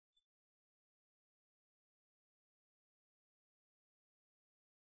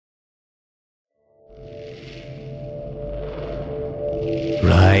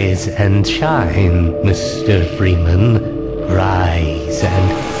Rise and shine, Mr. Freeman. Rise and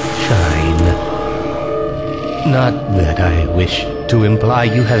shine. Not that I wish to imply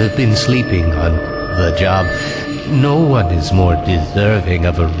you have been sleeping on the job. No one is more deserving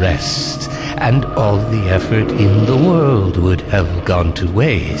of a rest, and all the effort in the world would have gone to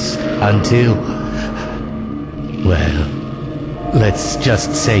waste until... well, let's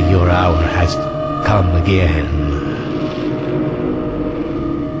just say your hour has come again.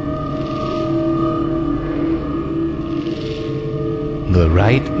 The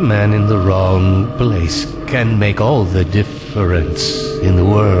right man in the wrong place can make all the difference in the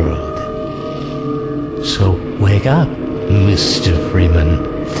world. So wake up, Mr. Freeman.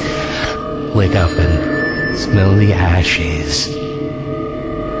 Wake up and smell the ashes.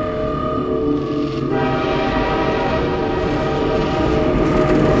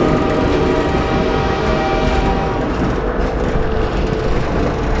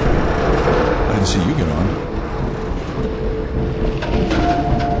 I didn't see you get on.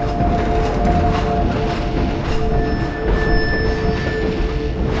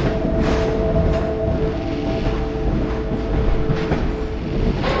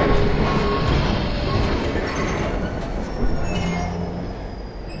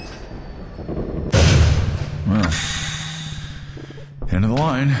 Well, end of the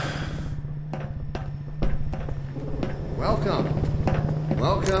line.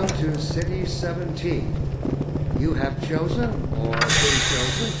 Welcome to City 17. You have chosen or been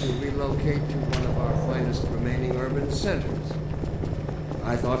chosen to relocate to one of our finest remaining urban centers.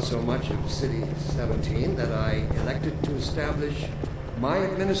 I thought so much of City 17 that I elected to establish my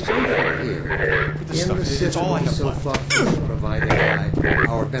administration here in the city so thoughtfully provided by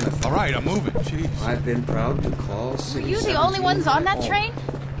our benefit. All right, I'm moving. Jeez. I've been proud to call City 17 Were you the only ones on that train?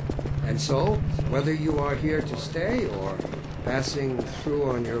 And so, whether you are here to stay or passing through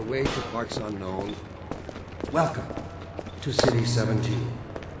on your way to parts unknown, welcome to City 17.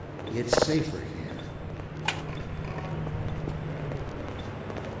 It's safer here.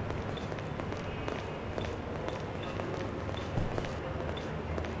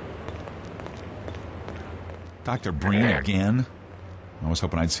 Dr. Breen again? I was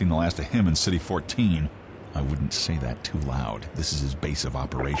hoping I'd seen the last of him in City 14. I wouldn't say that too loud. This is his base of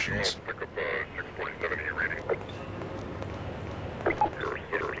operations.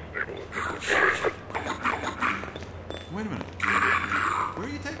 Wait a minute. Where are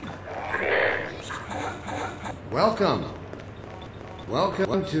you taking me?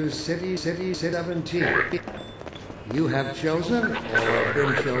 Welcome to City 17. You have chosen or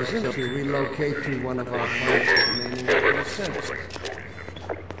been chosen to relocate to one of our finest remaining urban centers.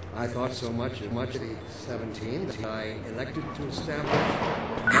 I thought so much of City 17 that I elected to establish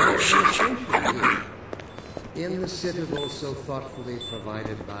my administration here in the citadel so thoughtfully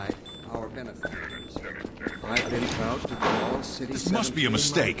provided by our benefactors. I've been proud to call City 17 This must be a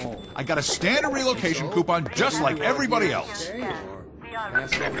mistake. my home. I got a standard relocation coupon just like everybody else. Stay or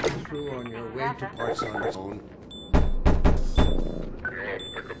passing through on your way to parts unknown.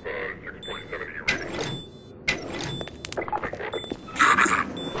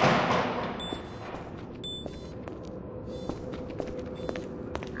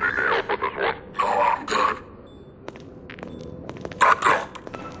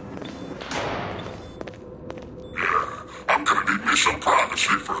 Some privacy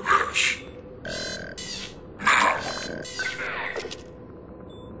for this.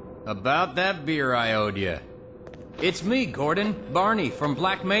 About that beer I owed you. It's me, Gordon, Barney from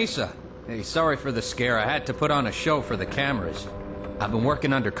Black Mesa. Hey, sorry for the scare. I had to put on a show for the cameras. I've been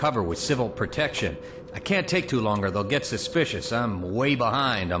working undercover with civil protection. I can't take too long or they'll get suspicious. I'm way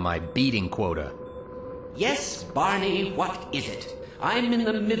behind on my beating quota. Yes, Barney, what is it? I'm in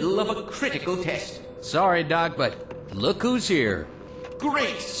the middle of a critical test. Sorry, Doc, but look who's here.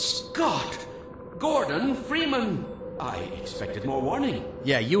 Great Scott! Gordon Freeman! I expected more warning.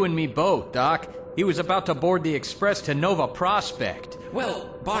 Yeah, you and me both, Doc. He was about to board the express to Nova Prospect.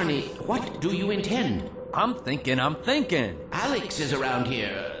 Well, Barney, what do you intend? I'm thinking. Alex is around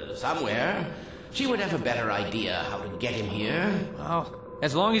here, somewhere. She would have a better idea how to get him here. Oh,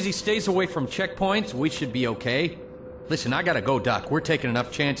 as long as he stays away from checkpoints, we should be okay. Listen, I gotta go, Doc. We're taking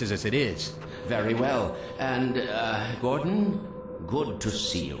enough chances as it is. Very well. And, Gordon, good to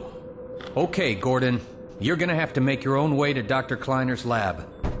see you. Okay, Gordon. You're gonna have to make your own way to Dr. Kleiner's lab.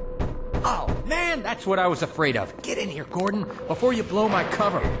 Oh, man, that's what I was afraid of. Get in here, Gordon, before you blow my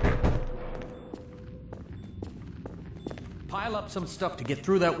cover. Pile up some stuff to get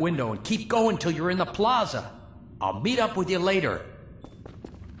through that window and keep going till you're in the plaza. I'll meet up with you later.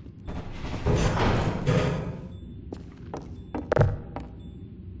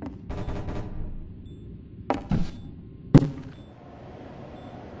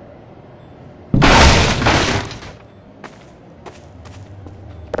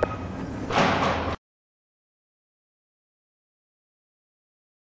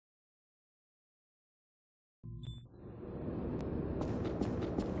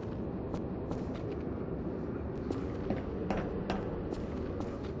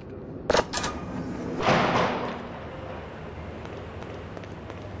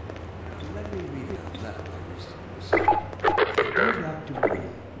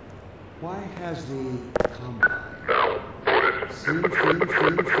 Why has the Combine seemed to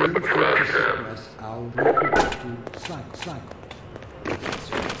suppress our reproductive cycle?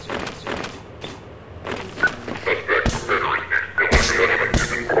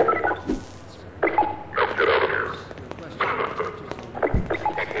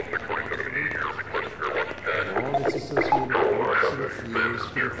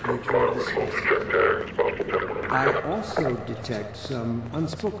 I also detect some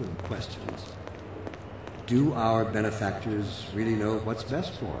unspoken questions. Do our benefactors really know what's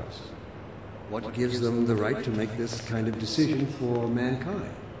best for us? What gives them the right to make this kind of decision for mankind?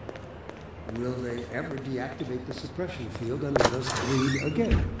 Will they ever deactivate the suppression field and let us bleed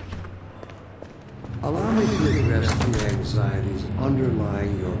again? Allow me to address the anxieties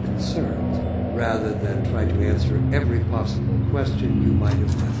underlying your concerns, rather than try to answer every possible question you might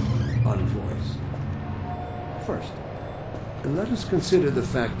have left unvoiced. First, let us consider the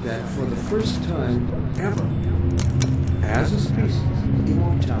fact that for the first time ever, as a species,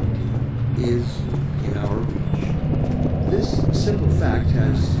 immortality is in our reach. This simple fact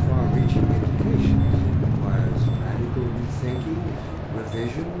has far-reaching implications. It requires radical rethinking and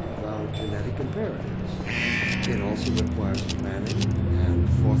revision of our genetic imperatives. It also requires planning and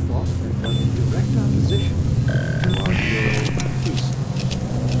forethought that run in direct opposition to our neural thesis.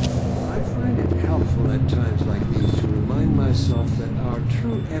 I find it helpful at times like these to remind myself that our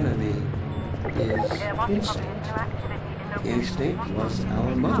true enemy is instinct. Instinct was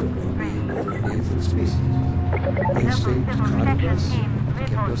our mother when we were an infant species. Instinct guided us,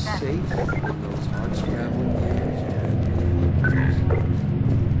 kept us safe in those hard-scrambled years.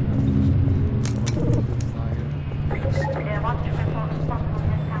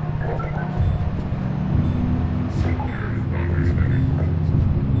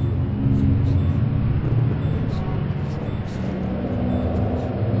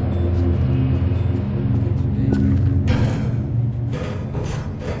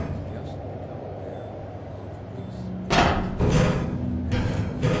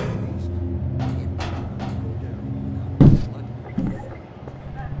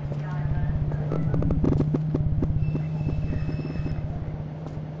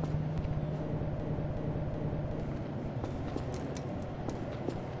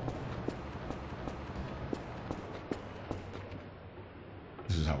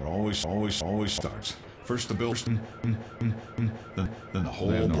 Always starts. First the building, then the whole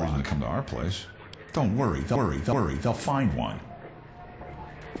block. They have no reason to come to our place. Don't worry, they'll find one.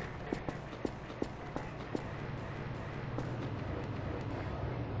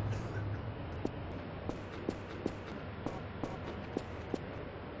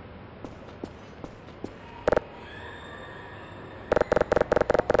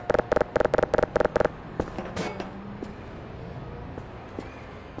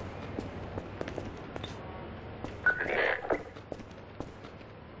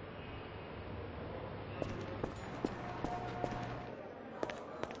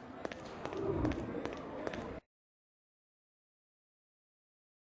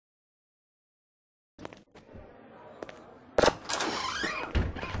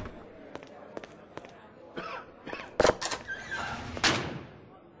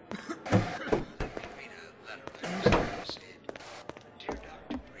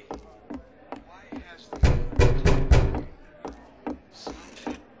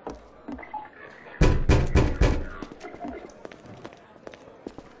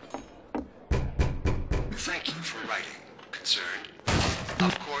 Thank you for writing, concerned.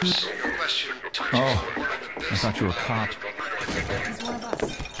 Of course, your question touches Oh, one of the I thought you were a cop. He's one of us.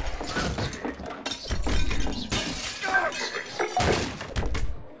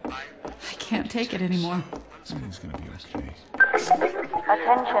 I can't take it anymore. Everything's gonna be okay.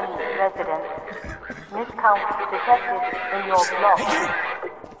 Attention, residents. Miscount detected in your block.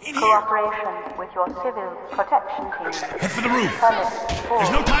 Cooperation with your civil protection team. Head for the roof!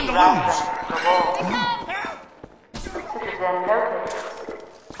 There's no time to lose! Citizen notice.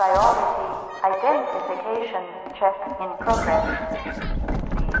 Priority identification check in progress.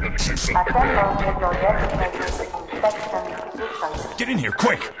 Assemble in your designated inspection position. Get in here,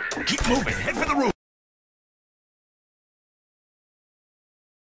 quick! Keep moving! Head for the roof!